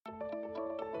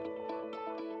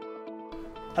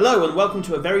Hello and welcome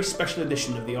to a very special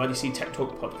edition of the IDC Tech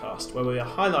Talk podcast, where we are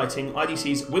highlighting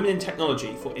IDC's Women in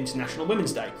Technology for International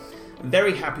Women's Day. I'm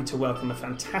very happy to welcome a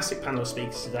fantastic panel of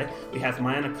speakers today. We have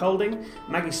Mayanna Colding,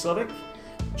 Maggie Slovic,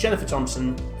 Jennifer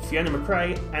Thompson, Fiona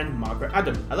McRae and Margaret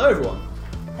Adam. Hello everyone.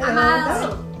 Hello.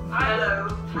 Hello. Hello.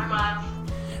 Hi Miles.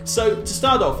 So to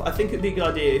start off, I think it would be a good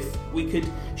idea if we could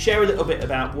share a little bit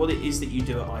about what it is that you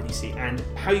do at IDC and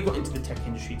how you got into the tech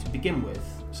industry to begin with.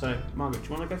 So Margaret, do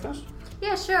you want to go first?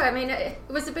 Yeah, sure. I mean, it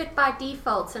was a bit by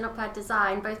default and not by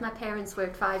design. Both my parents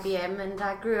worked for IBM and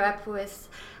I grew up with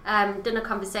dinner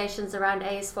conversations around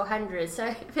AS400. So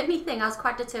if anything, I was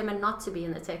quite determined not to be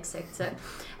in the tech sector.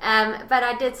 But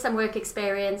I did some work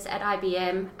experience at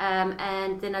IBM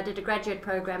and then I did a graduate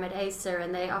program at Acer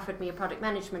and they offered me a product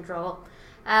management role.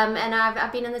 And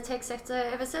I've been in the tech sector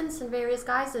ever since in various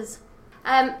guises.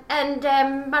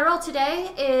 My role today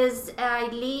is I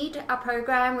lead a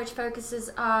program which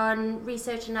focuses on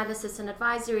research, analysis and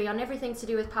advisory on everything to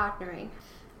do with partnering.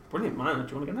 Brilliant. Mayanna,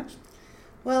 do you want to go next?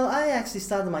 Well, I actually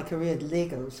started my career at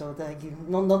Lego, so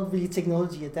not really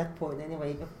technology at that point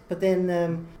anyway. But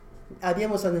then IBM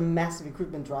was on a massive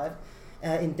recruitment drive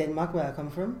in Denmark, where I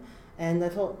come from. And I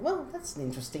thought, well, that's an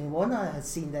interesting one. I had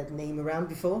seen that name around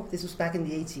before. This was back in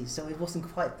the 80s, so it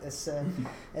wasn't quite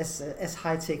as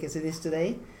high-tech as it is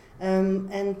today.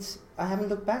 And I haven't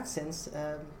looked back since.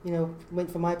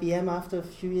 Went from IBM after a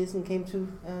few years and came to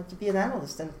be an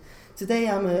analyst. And today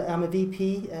I'm a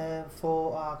VP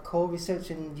for our core research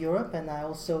in Europe, and I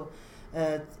also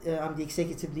I'm the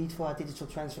executive lead for our digital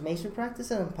transformation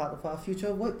practice, and I'm part of our future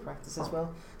of work practice as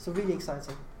well. So really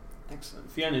exciting.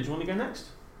 Excellent. Fiona, do you want to go next?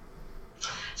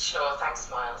 Sure,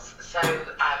 thanks Miles. So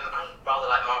I, rather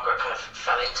like Margaret, kind of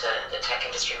fell into the tech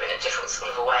industry in a different sort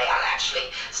of a way and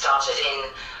actually started in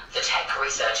the tech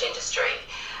research industry.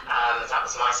 That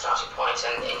was my starting point,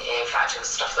 and in fact it was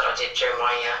stuff that I did during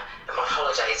my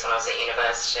holidays when I was at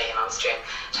university, and I was doing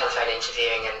telephone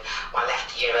interviewing, and I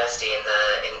left university in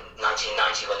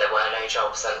 1990 when there were no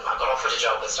jobs, and I got offered a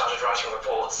job and started writing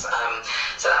reports.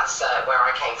 So that's where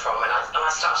I came from, and I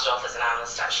started off as an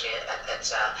analyst actually at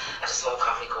a small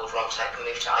company called Romtech and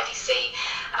moved to IDC.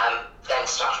 Then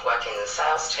started working in the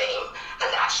sales team and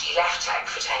actually left tech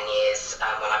for 10 years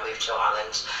when I moved to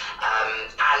Ireland.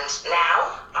 And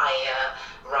now I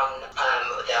run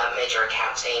the major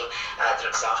account team that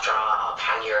looks after our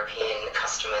pan-European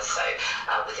customers, so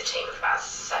with a team of about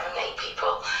 7-8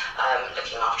 people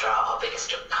looking after our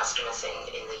biggest customers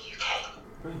in the UK.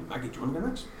 Brilliant. Maggie, do you want to go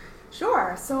next?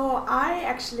 Sure. So I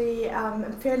actually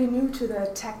am fairly new to the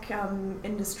tech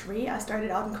industry. I started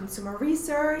out in consumer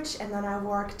research and then I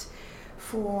worked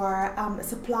for a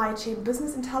supply chain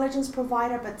business intelligence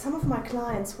provider, but some of my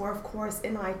clients were of course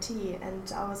in IT,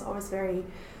 and I was always very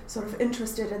sort of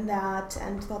interested in that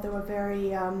and thought they were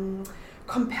very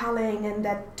compelling and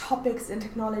that topics in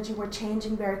technology were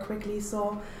changing very quickly.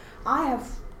 So I have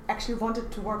actually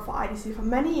wanted to work for IDC for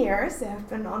many years. They have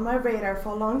been on my radar for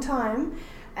a long time.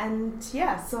 And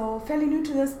yeah, so fairly new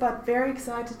to this, but very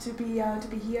excited to be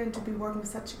here and to be working with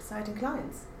such exciting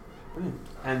clients. Brilliant.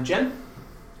 And Jen?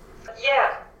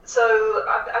 Yeah, so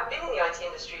I've been in the IT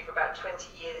industry for about 20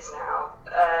 years now,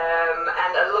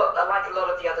 and like a lot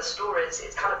of the other stories,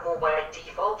 it's kind of more by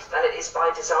default than it is by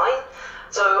design.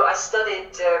 So I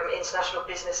studied international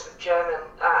business with German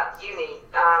at uni,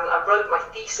 and I wrote my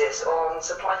thesis on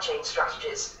supply chain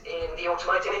strategies in the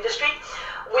automotive industry,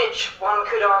 which one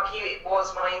could argue it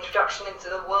was my introduction into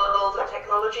the world of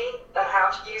technology and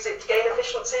how to use it to gain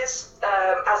efficiencies,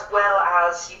 as well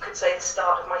as, you could say, the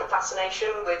start of my fascination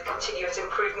with continuous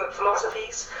improvement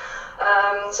philosophies.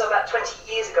 So about 20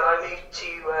 years ago I moved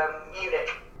to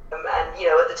Munich, and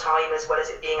at the time, as well as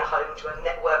it being a home to a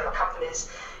network of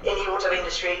companies in the auto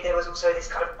industry, there was also this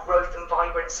kind of growth and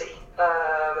vibrancy.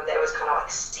 There was kind of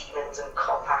like Siemens and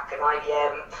Compaq and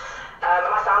IBM. And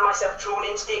I found myself drawn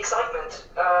into the excitement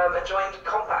and joined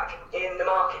Compaq in the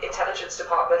market intelligence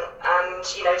department. And,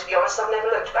 to be honest, I've never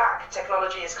looked back.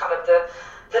 Technology is kind of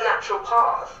the natural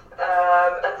path.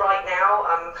 And right now,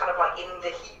 I'm kind of like in the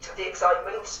heat of the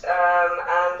excitement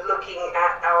and looking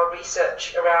at our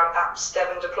research around apps, dev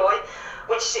and deploy,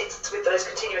 which sits with those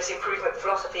continuous improvement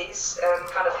philosophies and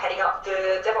kind of heading up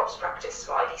the DevOps practice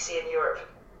for IDC in Europe.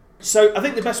 So I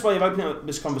think the best way of opening up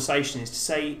this conversation is to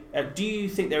say, do you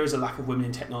think there is a lack of women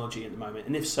in technology at the moment?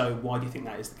 And if so, why do you think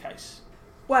that is the case?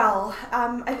 Well,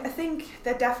 I think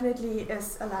there definitely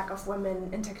is a lack of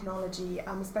women in technology,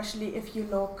 especially if you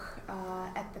look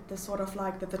at the sort of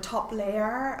like the top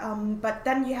layer. But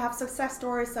then you have success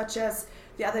stories such as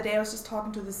the other day I was just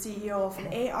talking to the CEO of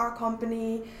an AR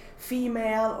company,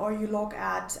 female, or you look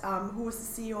at who is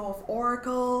the CEO of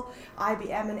Oracle,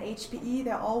 IBM and HPE,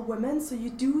 they're all women. So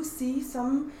you do see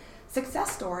some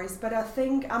success stories, but I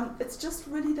think it's just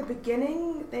really the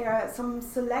beginning. There are some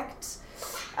select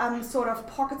sort of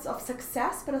pockets of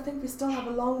success, but I think we still have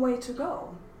a long way to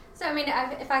go. So, I mean,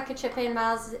 if I could chip in,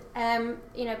 Miles, a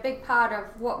big part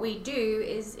of what we do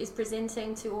is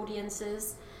presenting to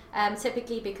audiences.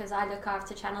 Typically, because I look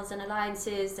after channels and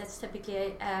alliances, that's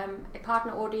typically a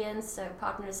partner audience, so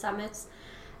partner summits.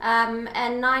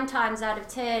 And 9 times out of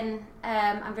 10,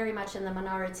 I'm very much in the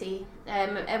minority.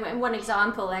 And one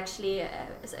example, actually,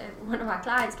 one of our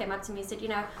clients came up to me and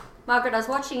said, Margaret, I was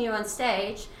watching you on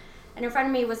stage, and in front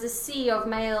of me was a sea of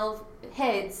male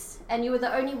heads, and you were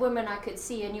the only woman I could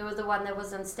see, and you were the one that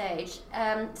was on stage.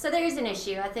 So there is an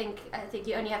issue. I think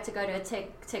you only have to go to a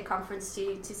tech conference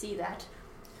to see that.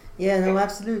 Yeah, no,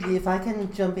 absolutely. If I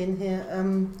can jump in here,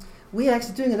 we are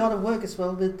actually doing a lot of work as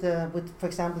well with for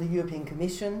example, the European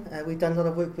Commission. We've done a lot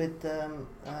of work with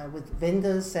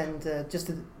vendors, and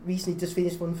recently just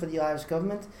finished one for the Irish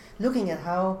government, looking at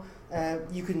how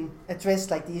you can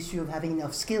address like the issue of having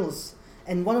enough skills.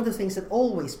 And one of the things that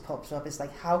always pops up is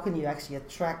like, how can you actually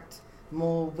attract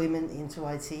more women into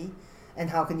IT, and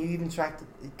how can you even attract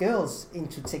girls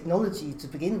into technology to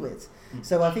begin with?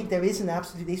 So I think there is an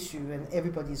absolute issue, and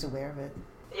everybody's aware of it.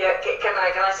 Yeah, can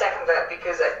I second that?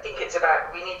 Because I think it's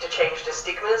about, we need to change the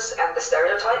stigmas and the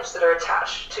stereotypes that are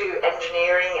attached to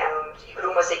engineering and you could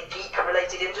almost say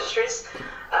geek-related industries.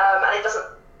 And it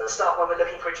doesn't start when we're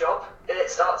looking for a job. It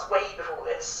starts way before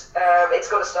this. It's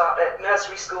got to start at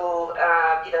nursery school.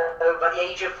 By the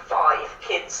age of 5,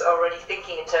 kids are already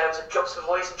thinking in terms of jobs for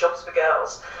boys and jobs for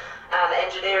girls. And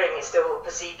engineering is still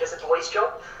perceived as a boys'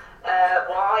 job.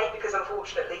 Why? Because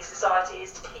unfortunately society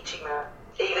is teaching that,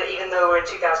 even though we're in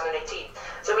 2018.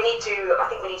 So I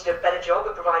think we need to do a better job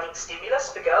of providing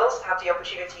stimulus for girls to have the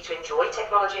opportunity to enjoy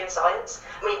technology and science.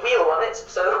 I mean, we all love it,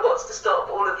 so what's to stop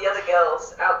all of the other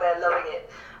girls out there loving it?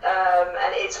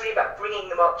 And it's really about bringing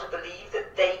them up to believe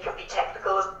that they can be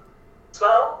technical as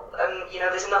well. And,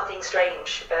 there's nothing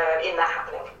strange in that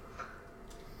happening.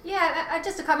 Yeah,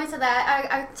 just to comment on that,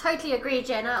 I totally agree,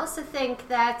 Jen. I also think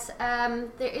that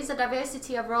there is a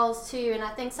diversity of roles too, and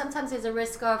I think sometimes there's a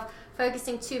risk of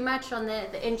focusing too much on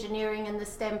the engineering and the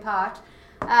STEM part.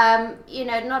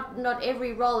 Not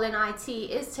every role in IT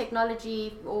is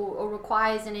technology or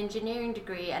requires an engineering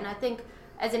degree, and I think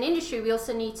as an industry we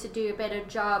also need to do a better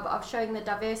job of showing the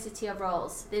diversity of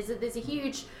roles. There's a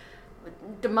huge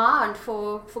demand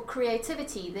for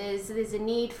creativity. There's a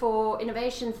need for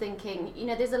innovation thinking.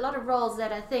 There's a lot of roles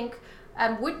that I think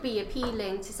would be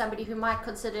appealing to somebody who might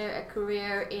consider a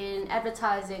career in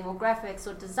advertising or graphics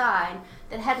or design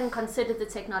that hadn't considered the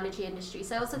technology industry.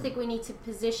 So I also think we need to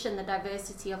position the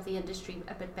diversity of the industry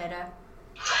a bit better.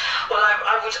 Well,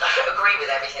 I would agree with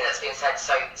everything that's been said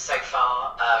so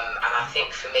far, and I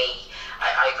think for me,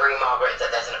 I agree, Margaret,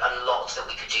 that there's a lot that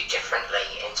we could do differently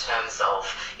in terms of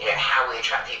how we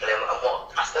attract people and what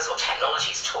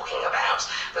technology is talking about,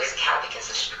 because it can be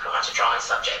considered quite a dry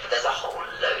subject, but there's a whole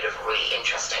load of really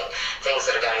interesting things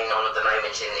that are going on at the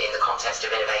moment in the context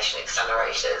of innovation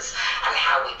accelerators and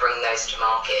how we bring those to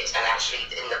market. And actually,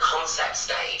 in the concept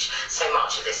stage, so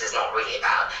much of this is not really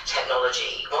about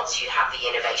technology. Once you have the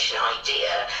innovation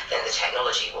idea, then the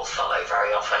technology will follow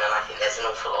very often, and I think there's an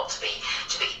awful lot to be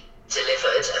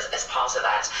delivered as part of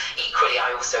that. Equally,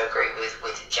 I also agree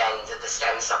with Jen that the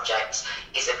STEM subject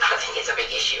I think it's a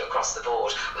big issue across the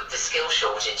board. With the skill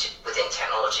shortage within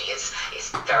technology is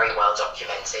very well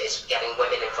documented. Getting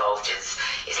women involved is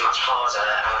much harder,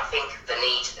 and I think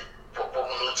what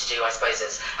we need to do, I suppose,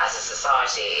 as a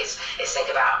society is think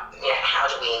about how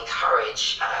do we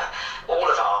encourage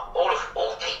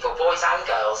all people, boys and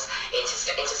girls, into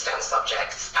STEM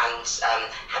subjects, and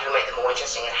how do we make them more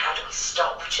interesting, and how do we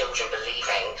stop children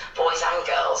believing, boys and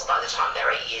girls, by the time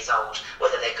they're 8 years old,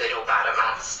 whether they're good or bad at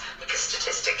maths, because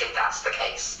statistically that's the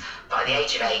case. By the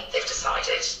age of 8, they've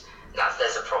decided that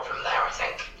there's a problem there, I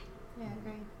think. Yeah, I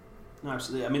agree. No,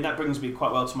 absolutely. I mean, that brings me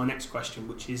quite well to my next question,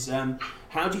 which is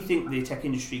how do you think the tech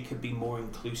industry could be more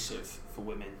inclusive for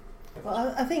women?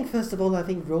 Well, I think, first of all,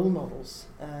 role models.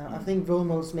 I think role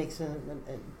models makes a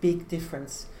big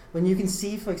difference. When you can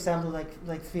see, for example,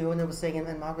 like Fiona was saying,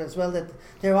 and Margaret as well, that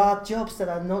there are jobs that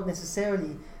are not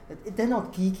necessarily, they're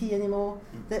not geeky anymore.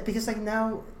 Because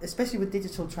now, especially with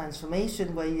digital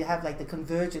transformation, where you have the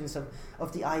convergence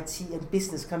of the IT and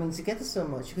business coming together so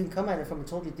much, you can come at it from a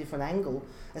totally different angle,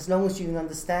 as long as you can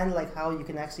understand how you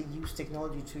can actually use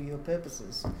technology to your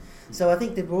purposes. So I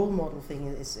think the role model thing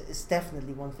is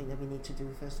definitely one thing that we need to do,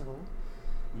 first of all.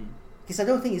 because I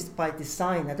don't think it's by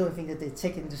design. I don't think that the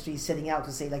tech industry is setting out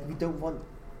to say like we don't want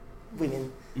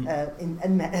women.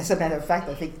 And as a matter of fact,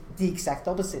 I think the exact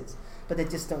opposite, but they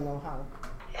just don't know how.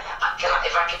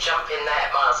 If I could jump in there,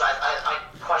 Miles, I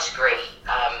quite agree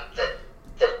that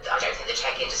I don't think the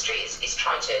tech industry is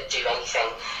trying to do anything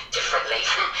differently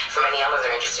from any other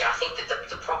industry. I think that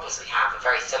the problems we have are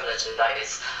very similar to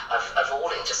those of all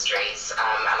industries,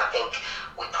 and I think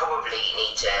we probably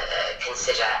need to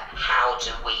consider how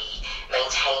do we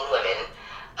maintain women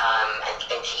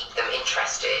and keep them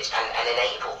interested and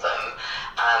enable them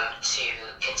to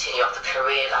continue up the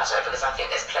career ladder, because I think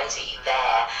there's plenty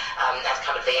there at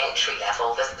kind of the entry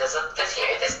level. There's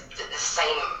the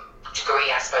same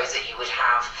degree, I suppose, that you would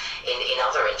have in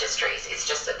other industries. It's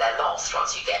just that they're lost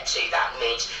once you get to that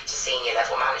mid to senior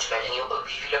level management. And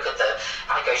if you look at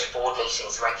I go to board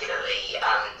meetings regularly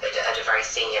at a very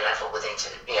senior level within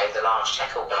the large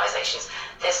tech organisations.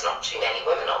 There's not too many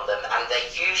women on them, and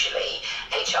they're usually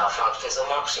HR functions or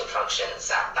marketing functions.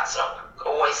 That's not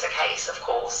always the case, of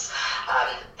course,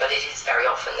 but it is very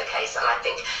often the case. And I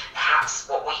think perhaps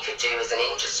what we could do as an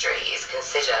industry is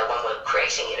consider, when we're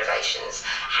creating innovations,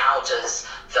 how does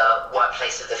the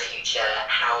workplace of the future,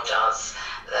 how does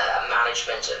the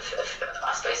management of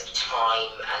I suppose,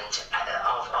 time and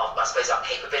I suppose our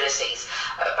capabilities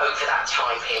over that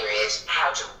time period,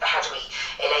 how do we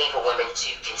enable women to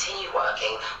continue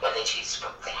working when they choose to,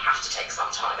 they have to take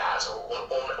some time out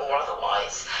or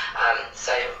otherwise.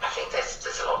 So I think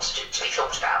there's a lot to be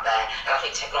thought about there, and I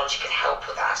think technology can help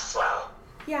with that as well.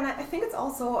 Yeah, and I think it's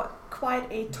also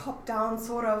quite a top-down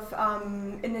sort of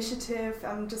initiative.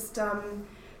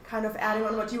 Kind of adding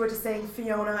on what you were just saying,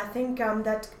 Fiona, I think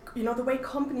that the way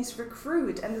companies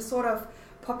recruit and the sort of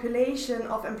population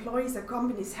of employees that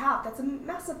companies have, that's a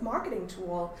massive marketing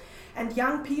tool. And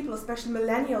young people, especially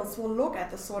millennials, will look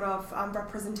at the sort of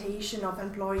representation of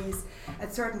employees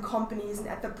at certain companies and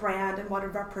at the brand and what it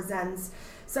represents.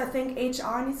 So I think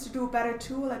HR needs to do a better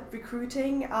tool at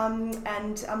recruiting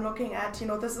and looking at,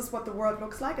 this is what the world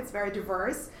looks like. It's very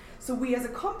diverse. So we as a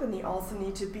company also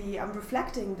need to be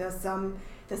reflecting this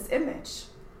image.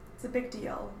 It's a big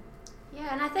deal. Yeah,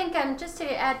 and I think just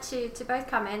to add to both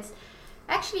comments,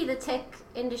 actually the tech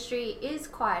industry is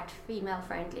quite female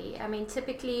friendly. I mean,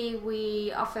 typically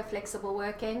we offer flexible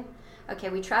working. Okay,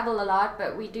 we travel a lot,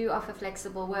 but we do offer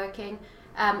flexible working.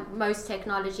 Most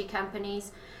technology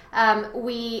companies.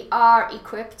 We are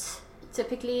equipped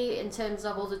typically in terms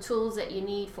of all the tools that you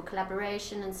need for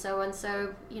collaboration and so on.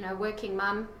 So, working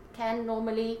mum can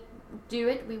normally do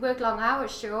it. We work long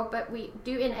hours, sure, but we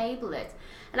do enable it.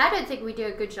 And I don't think we do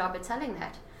a good job at telling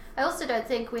that. I also don't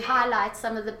think we highlight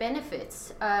some of the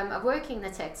benefits of working in the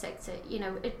tech sector.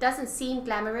 It doesn't seem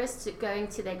glamorous to going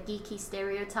to that geeky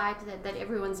stereotype that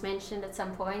everyone's mentioned at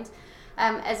some point.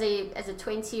 As a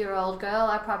 20-year-old girl,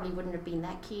 I probably wouldn't have been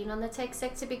that keen on the tech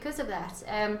sector because of that.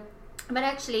 But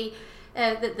actually,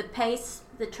 the pace,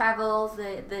 the travel,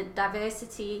 the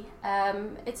diversity,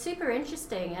 it's super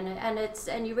interesting,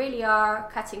 and you really are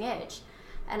cutting edge.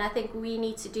 And I think we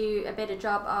need to do a better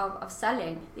job of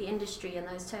selling the industry in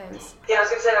those terms. Yeah, I was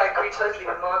going to say, I agree totally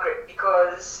with Margaret,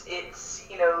 because it's,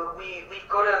 we've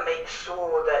got to make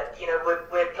sure that,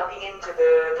 we're plugging into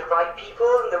the right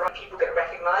people, and the right people get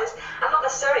recognised, and not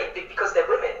necessarily because they're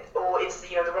women, or it's,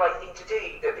 the right thing to do,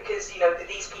 but because,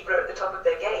 these people are at the top of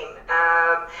their game.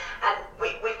 And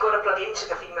we've got to plug into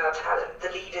the female talent, the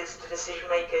leaders, the decision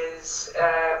makers,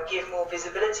 give more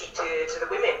visibility to the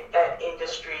women at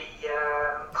industry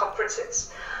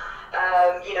conferences.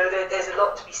 There's a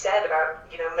lot to be said about,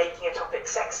 making a topic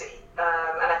sexy.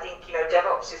 And I think,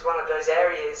 DevOps is one of those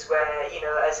areas where,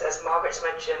 as Margaret's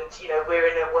mentioned, we're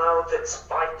in a world that's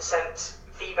 5%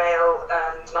 female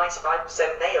and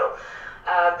 95% male.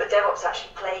 But DevOps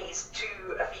actually plays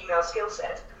to a female skill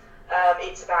set.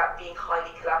 It's about being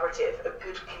highly collaborative, a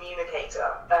good communicator.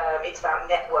 It's about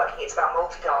networking, it's about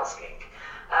multitasking.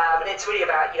 And it's really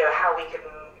about, how we can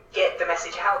get the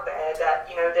message out there that,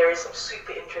 there is some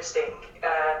super interesting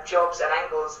jobs and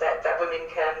angles that women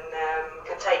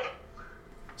can take.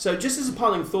 So just as a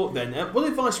parting thought then, what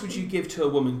advice would you give to a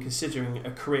woman considering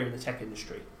a career in the tech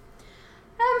industry?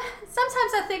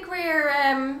 Sometimes I think we're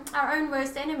our own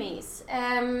worst enemies.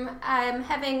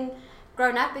 Having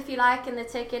grown up, if you like, in the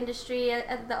tech industry,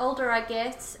 the older I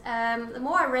get, the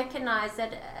more I recognize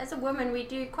that as a woman we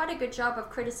do quite a good job of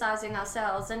criticizing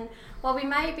ourselves. And while we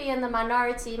may be in the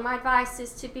minority, my advice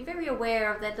is to be very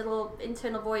aware of that little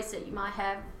internal voice that you might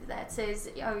have that says,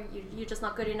 you're just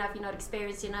not good enough, you're not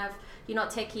experienced enough, you're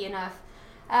not techie enough.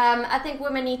 I think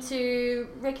women need to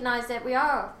recognize that we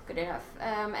are good enough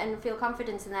and feel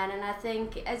confident in that. And I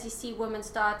think as you see women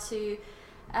start to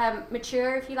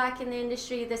mature, if you like, in the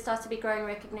industry, there starts to be growing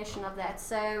recognition of that.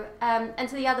 So, and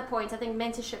to the other point, I think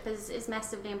mentorship is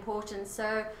massively important.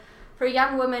 So for a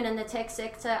young woman in the tech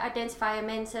sector, identify a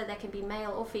mentor. That can be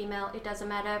male or female, it doesn't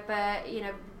matter, but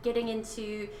getting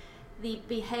into the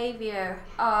behavior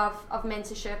of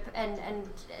mentorship and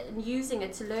using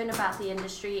it to learn about the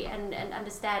industry and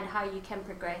understand how you can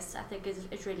progress, I think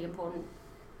is really important.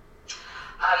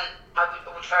 I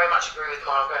would very much agree with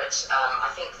Margaret. I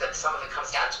think that some of it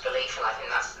comes down to belief, and I think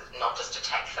that's not just a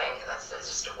tech thing, that's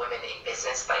just a women in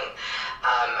business thing.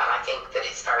 And I think that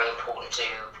it's very important to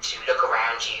look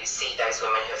around you, see those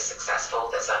women who are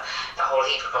successful. There's a whole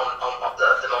heap of them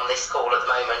on this call at the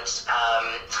moment,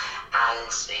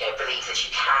 and believe that you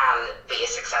can be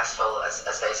as successful as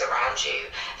those around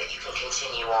you, that you can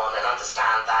continue on and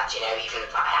understand that, even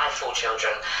if I have 4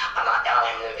 children and I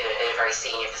am in a very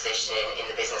senior position in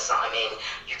the business that I'm in,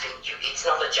 it's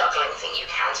not a juggling thing. You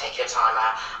can take your time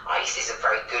out. IDC is a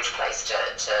very good place to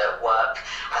work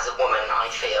as a woman, I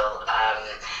feel,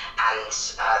 and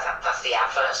that's the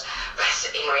advert. But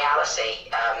in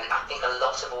reality, I think a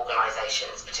lot of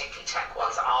organisations, particularly tech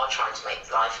ones, are trying to make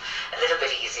life a little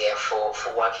bit easier for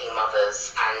working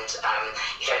mothers, and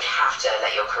you don't have to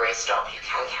let your career stop. You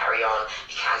can carry on,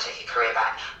 you can take a career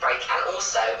break, and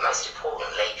also, most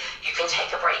importantly, you can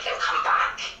take a break and come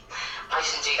back. I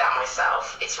didn't do that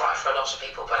myself. It's right for a lot of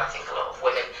people, but I think a lot of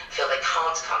women feel they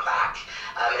can't come back,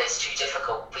 and it's too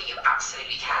difficult, but you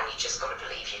absolutely can. You just got to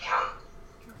believe you can.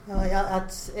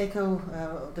 I'd echo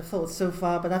the thoughts so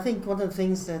far, but I think one of the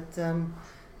things that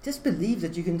just believe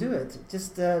that you can do it,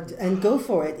 just and go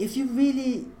for it. If you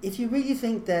really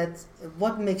think that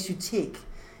what makes you tick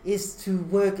is to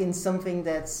work in something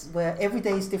that's where every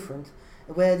day is different,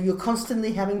 where you're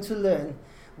constantly having to learn,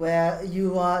 where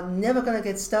you are never going to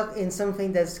get stuck in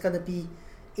something that's going to be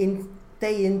in,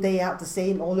 day out, the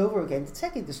same all over again. The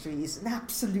tech industry is an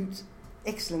absolute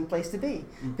excellent place to be,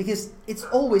 because it's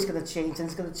always going to change, and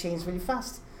it's going to change really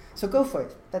fast. So go for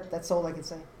it. That's all I can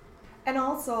say. And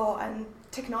also,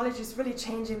 technology is really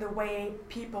changing the way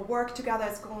people work together.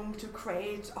 It's going to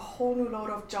create a whole new load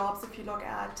of jobs. If you look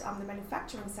at the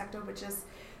manufacturing sector, which is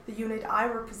the unit I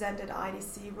represent at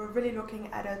IDC, we're really looking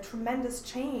at a tremendous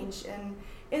change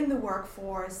in the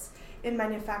workforce, in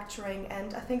manufacturing,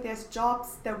 and I think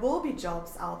there will be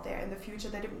jobs out there in the future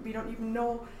that we don't even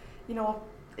know,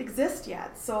 exist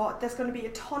yet. So there's going to be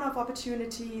a ton of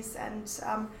opportunities, and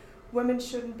women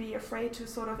shouldn't be afraid to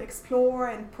sort of explore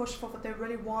and push for what they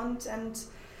really want, and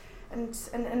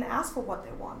ask for what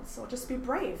they want. So just be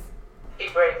brave. Be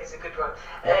brave is a good one.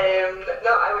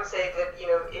 No, I would say that,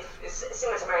 if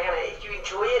similar to Mariana, if you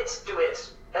enjoy it, do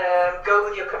it. Go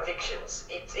with your convictions.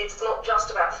 It's not just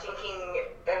about thinking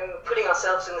and putting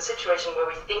ourselves in the situation where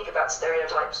we think about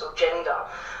stereotypes or gender,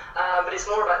 but it's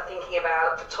more about thinking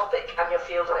about the topic and your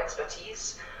field of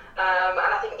expertise. And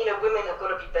I think, women have got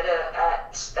to be better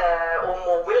at or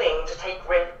more willing to take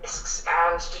risks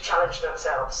and to challenge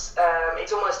themselves.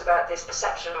 It's almost about this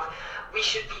perception of we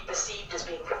should be perceived as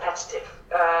being competitive.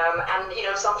 And,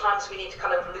 sometimes we need to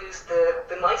kind of lose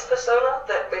the nice persona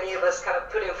that many of us kind of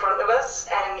put in front of us,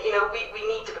 and, we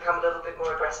need to become a little bit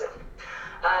more aggressive.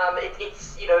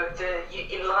 It's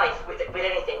in life, with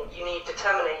anything, you need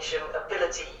determination,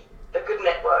 ability, a good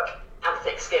network, and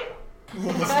thick skin.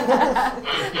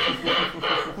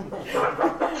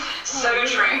 So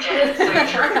true, Jen, so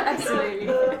true. Absolutely.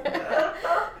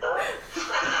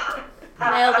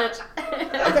 Nailed it.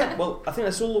 Okay, well, I think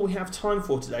that's all we have time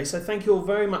for today. So thank you all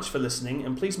very much for listening,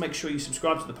 and please make sure you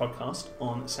subscribe to the podcast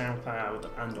on SoundCloud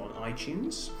and on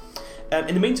iTunes.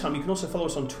 In the meantime, you can also follow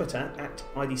us on Twitter at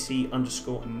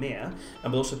IDC_EMEA,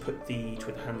 and we'll also put the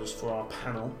Twitter handles for our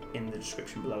panel in the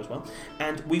description below as well.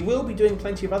 And we will be doing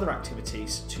plenty of other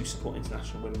activities to support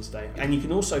International Women's Day. And you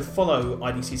can also follow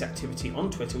IDC's activity on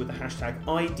Twitter with the hashtag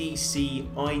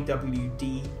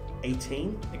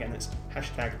IDCIWD18. Again, that's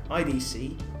hashtag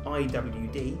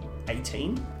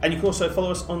IDCIWD18. And you can also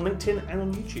follow us on LinkedIn and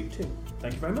on YouTube too.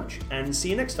 Thank you very much, and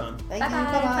see you next time. Thank you.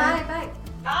 Bye. Bye-bye.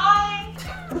 Bye. Bye!